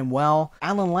its time well.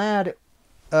 Alan Ladd,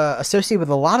 associated with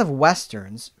a lot of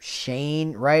westerns,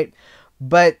 Shane, right?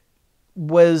 But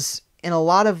was in a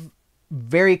lot of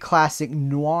very classic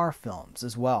noir films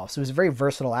as well. So he was a very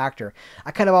versatile actor.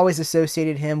 I kind of always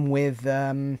associated him with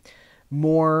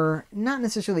more, not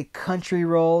necessarily country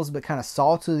roles, but kind of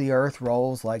salt of the earth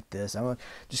roles like this. I'm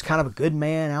just kind of a good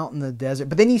man out in the desert.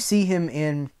 But then you see him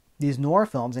in these noir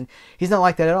films, and he's not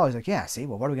like that at all. He's like, yeah, see,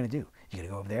 well, what are we going to do? You going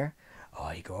to go over there?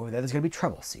 Oh, you go over there, there's going to be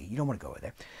trouble. See, you don't want to go over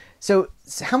there. So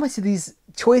how much of these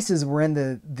choices were in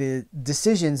the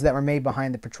decisions that were made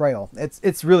behind the portrayal?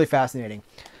 It's really fascinating.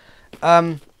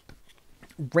 Ransom,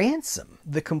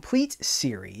 the complete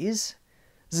series.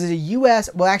 This is a U.S.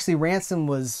 Well, actually, Ransom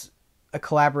was a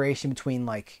collaboration between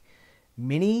like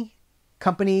many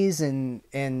companies, and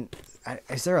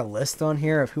is there a list on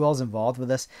here of who all's involved with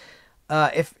this?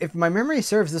 If my memory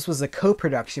serves, this was a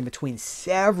co-production between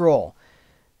several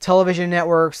television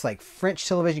networks, like French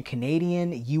television,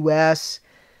 Canadian, U.S.,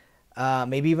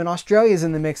 maybe even Australia's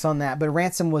in the mix on that. But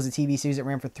Ransom was a TV series that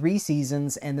ran for 3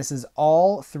 seasons, and this is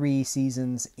all 3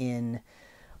 seasons in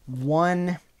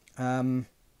one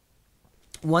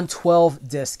one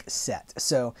 12-disc set.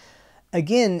 So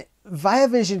again,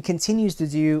 Viavision continues to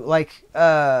do like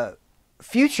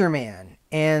Future Man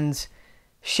and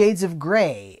Shades of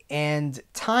Grey and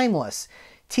Timeless,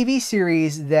 TV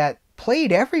series that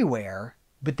played everywhere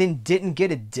but then didn't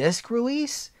get a disc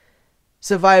release.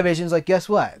 So Viavision's like, guess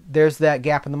what? There's that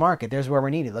gap in the market. There's where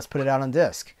we're needed. Let's put it out on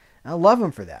disc. I love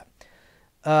them for that.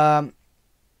 There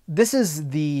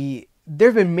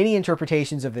have been many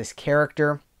interpretations of this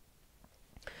character.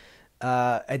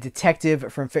 A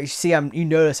detective from... See, you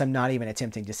notice I'm not even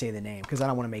attempting to say the name because I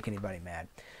don't want to make anybody mad.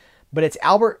 But it's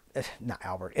not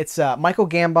Albert. It's Michael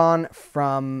Gambon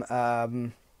from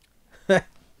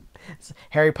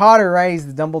Harry Potter, right?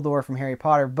 He's the Dumbledore from Harry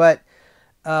Potter. But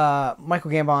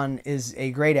Michael Gambon is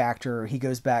a great actor. He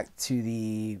goes back to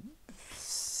the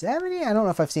 70s. I don't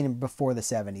know if I've seen him before the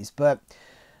 70s, but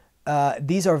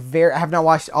these are I have not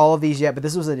watched all of these yet, but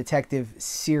this was a detective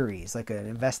series, like an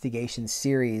investigation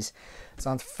series. It's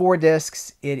on 4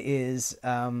 discs. It is,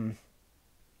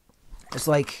 it's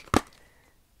like,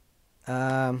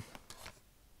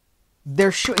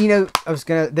 there's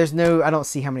I don't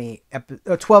see how many,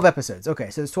 12 episodes. Okay.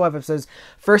 So there's 12 episodes.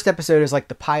 First episode is like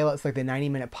the pilot. It's like the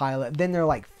 90-minute pilot. Then they're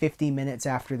like 50 minutes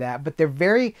after that, but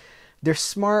they're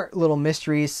smart little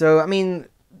mysteries. So, I mean,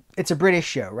 it's a British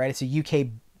show, right? It's a UK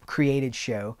created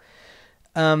show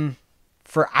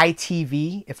for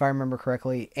ITV, if I remember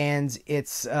correctly, and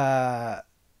it's early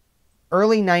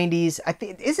 90s. I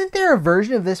think, isn't there a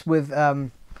version of this with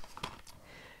I'm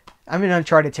in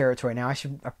uncharted territory now. I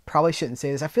probably shouldn't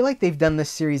say this. I feel like they've done this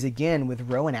series again with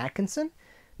Rowan Atkinson,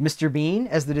 Mr. Bean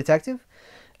as the detective.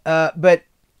 But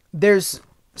there's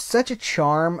such a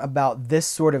charm about this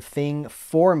sort of thing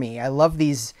for me. I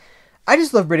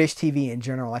just love British TV in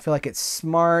general. I feel like it's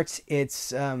smart,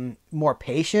 it's more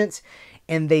patient,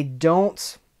 and they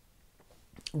don't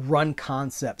run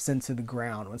concepts into the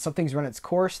ground. When something's run its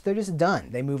course, they're just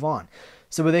done. They move on.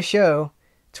 So with this show,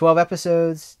 12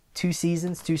 episodes, 2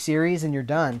 seasons, 2 series, and you're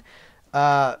done.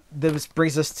 This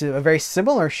brings us to a very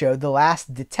similar show, The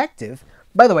Last Detective.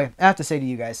 By the way, I have to say to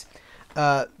you guys,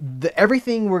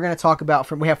 everything we're going to talk about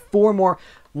we have 4 more,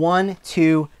 1,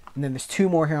 2, and then there's 2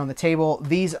 more here on the table.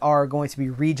 These are going to be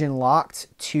region locked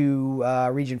to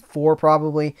region 4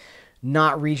 probably,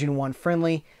 not region 1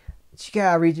 friendly. But you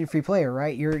got a region free player,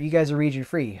 right? You guys are region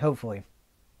free, hopefully.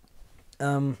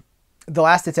 The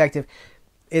Last Detective,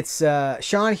 it's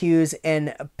Sean Hughes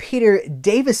and Peter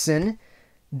Davison,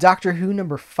 Doctor Who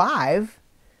number 5,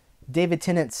 David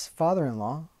Tennant's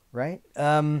father-in-law, right?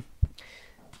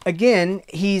 Again,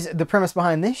 he's the premise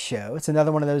behind this show. It's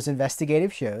another one of those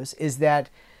investigative shows, is that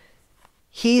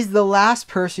he's the last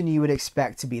person you would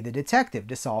expect to be the detective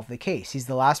to solve the case. He's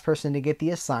the last person to get the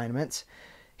assignment.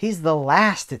 He's the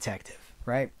last detective,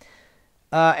 right?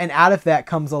 And out of that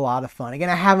comes a lot of fun. Again,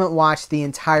 I haven't watched the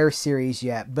entire series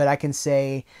yet, but I can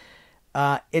say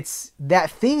it's that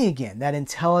thing again, that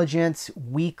intelligent,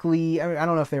 weekly, I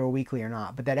don't know if they were weekly or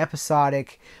not, but that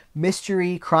episodic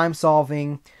mystery, crime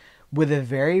solving with a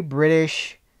very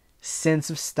British sense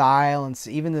of style and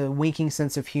even the winking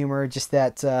sense of humor, just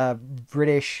that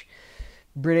British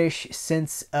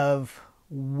sense of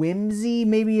whimsy,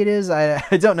 maybe it is. I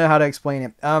don't know how to explain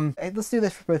it. Let's do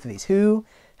this for both of these. Who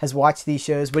has watched these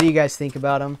shows? What do you guys think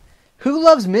about them? Who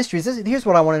loves mysteries? Here's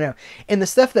what I want to know. In the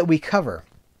stuff that we cover,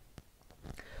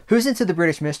 who's into the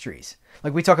British mysteries?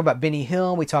 Like we talk about Benny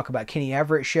Hill, we talk about Kenny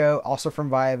Everett show, also from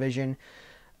Viavision.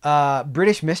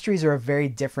 British mysteries are a very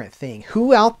different thing.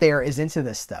 Who out there is into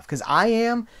this stuff? Because I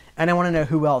am, and I want to know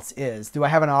who else is. Do I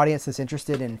have an audience that's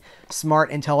interested in smart,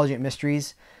 intelligent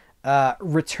mysteries?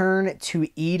 Return to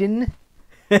Eden.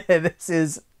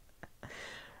 This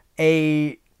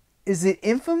is it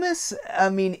infamous? I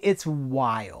mean, it's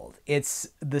wild. It's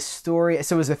the story.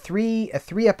 So it was a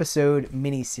 3-episode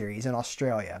miniseries in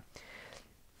Australia.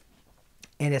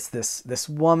 And it's this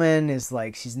woman is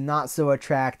like, she's not so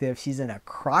attractive. She's in a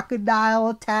crocodile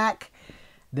attack.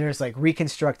 There's like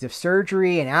reconstructive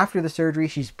surgery. And after the surgery,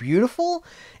 she's beautiful.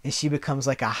 And she becomes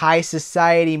like a high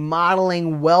society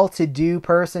modeling, well-to-do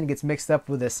person. Gets mixed up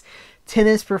with this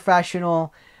tennis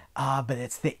professional. But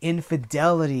it's the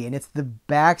infidelity and it's the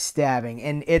backstabbing.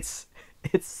 And it's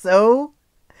so...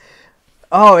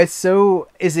 Oh, it's so...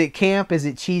 Is it camp? Is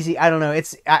it cheesy? I don't know.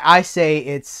 I say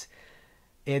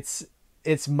it's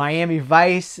Miami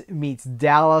Vice meets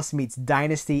Dallas meets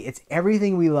Dynasty. It's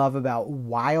everything we love about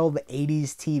wild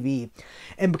 80s TV.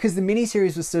 And because the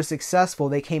miniseries was so successful,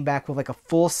 they came back with like a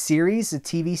full series, a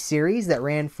TV series that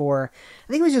ran for,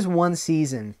 I think it was just 1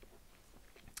 season.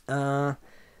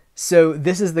 So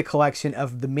this is the collection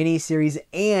of the miniseries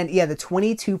and, yeah, the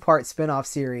 22-part spinoff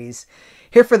series.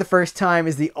 Here for the first time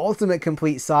is the ultimate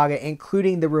complete saga,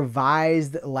 including the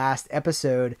revised last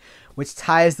episode, which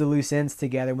ties the loose ends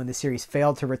together when the series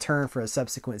failed to return for a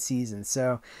subsequent season.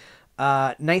 So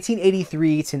 1983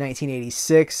 to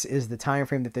 1986 is the time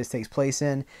frame that this takes place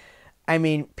in. I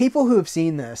mean, people who have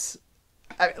seen this,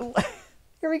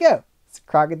 here we go. It's a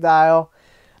crocodile.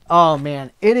 Oh,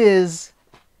 man, it is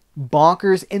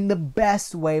bonkers in the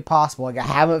best way possible. Like, I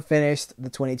haven't finished the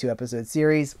 22-episode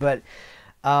series, but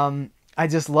I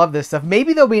just love this stuff.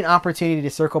 Maybe there'll be an opportunity to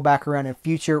circle back around in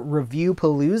future review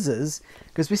paloozas,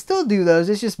 because we still do those.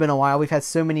 It's just been a while. We've had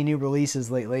so many new releases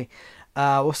lately.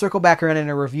 We'll circle back around in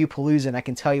a review palooza, and I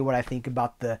can tell you what I think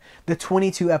about the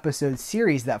 22-episode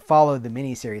series that followed the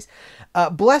miniseries.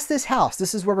 Bless This House.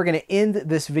 This is where we're going to end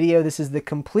this video. This is the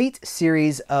complete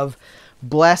series of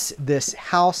Bless This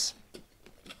House.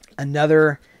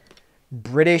 Another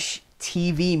British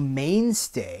TV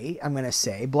mainstay, I'm going to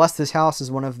say. Bless This House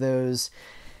is one of those...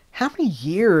 How many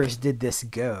years did this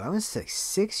go? I was like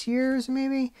 6 years,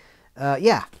 maybe?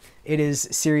 Yeah, it is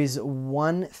series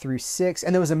 1 through 6.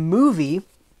 And there was a movie...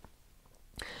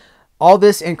 All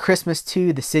This and Christmas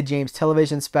 2, the Sid James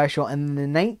television special, and the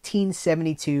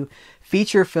 1972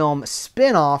 feature film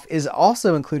spin-off is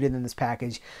also included in this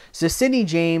package. So Sidney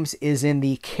James is in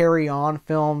the Carry On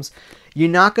films. You're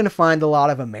not going to find a lot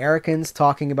of Americans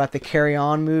talking about the Carry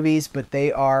On movies, but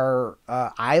they are,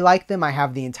 I like them. I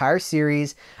have the entire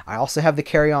series. I also have the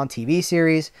Carry On TV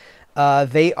series.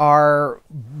 They are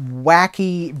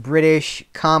wacky British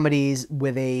comedies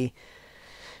with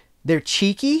they're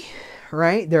cheeky,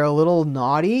 right? They're a little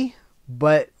naughty,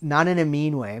 but not in a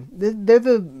mean way. They're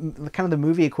the kind of the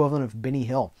movie equivalent of Benny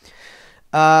Hill.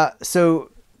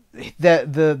 So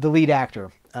the lead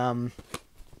actor,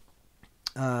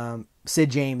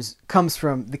 Sid James, comes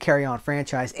from the Carry On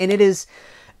franchise, and it is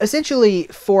essentially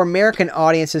for American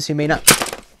audiences who may not...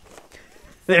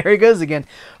 There he goes again.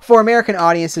 For American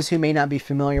audiences who may not be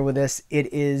familiar with this,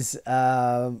 it is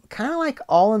kind of like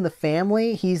All in the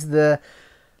Family. He's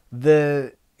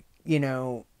you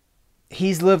know,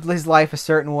 he's lived his life a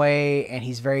certain way, and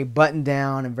he's very buttoned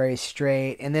down and very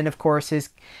straight. And then, of course, his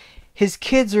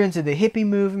kids are into the hippie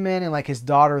movement, and like his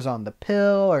daughter's on the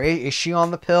pill, or is she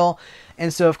on the pill?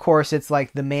 And so, of course, it's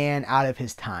like the man out of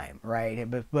his time, right?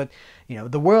 But you know,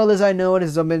 the world as I know it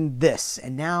has been this,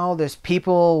 and now there's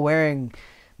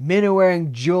men are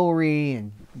wearing jewelry,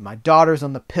 and my daughter's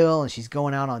on the pill, and she's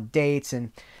going out on dates,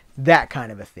 and that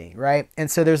kind of a thing, right?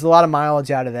 And so there's a lot of mileage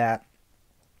out of that.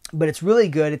 But it's really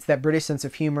good. It's that British sense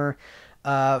of humor.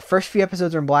 First few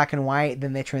episodes are in black and white.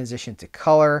 Then they transition to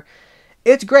color.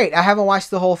 It's great. I haven't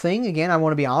watched the whole thing. Again, I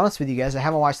want to be honest with you guys. I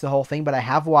haven't watched the whole thing, but I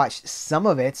have watched some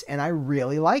of it, and I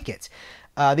really like it.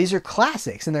 These are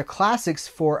classics, and they're classics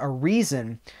for a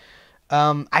reason.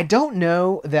 I don't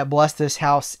know that Bless This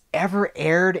House ever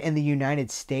aired in the United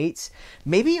States.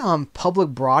 Maybe on public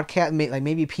broadcast, like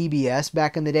maybe PBS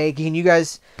back in the day. Can you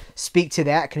guys speak to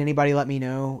that? Can anybody let me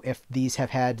know if these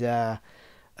have had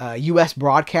U.S.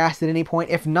 broadcast at any point?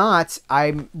 If not,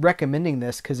 I'm recommending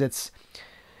this because it's,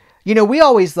 you know, we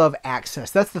always love access.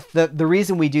 That's the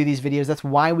reason we do these videos. That's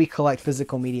why we collect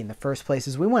physical media in the first place,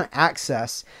 is we want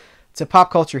access to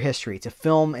pop culture history, to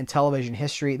film and television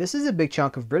history. This is a big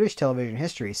chunk of British television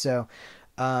history. So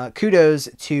kudos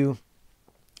to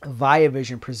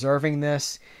Viavision preserving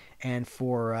this, and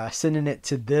for sending it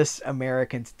to this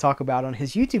American to talk about on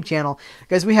his YouTube channel.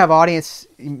 Because we have audience,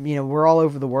 you know, we're all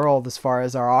over the world as far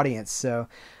as our audience. So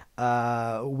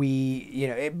let's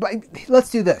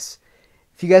do this.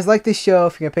 If you guys like this show,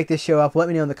 if you're going to pick this show up, let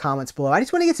me know in the comments below. I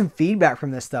just want to get some feedback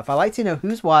from this stuff. I like to know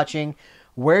who's watching,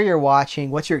 where you're watching,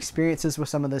 what's your experiences with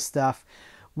some of this stuff.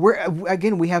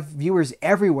 Again, we have viewers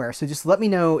everywhere, so just let me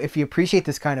know if you appreciate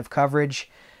this kind of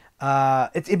coverage.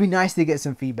 It'd be nice to get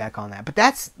some feedback on that. But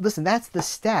that's the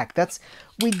stack.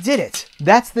 We did it.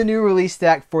 That's the new release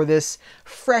stack for this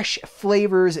Fresh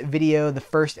Flavors video, the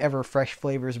first ever Fresh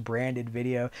Flavors branded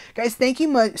video. Guys, thank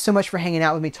you so much for hanging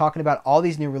out with me, talking about all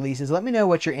these new releases. Let me know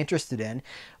what you're interested in.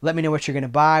 Let me know what you're going to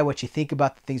buy, what you think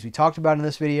about the things we talked about in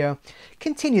this video.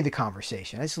 Continue the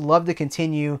conversation. I just love to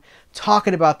continue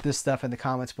talking about this stuff in the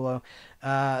comments below.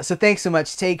 So thanks so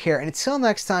much. Take care. And until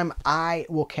next time, I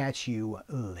will catch you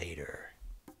later.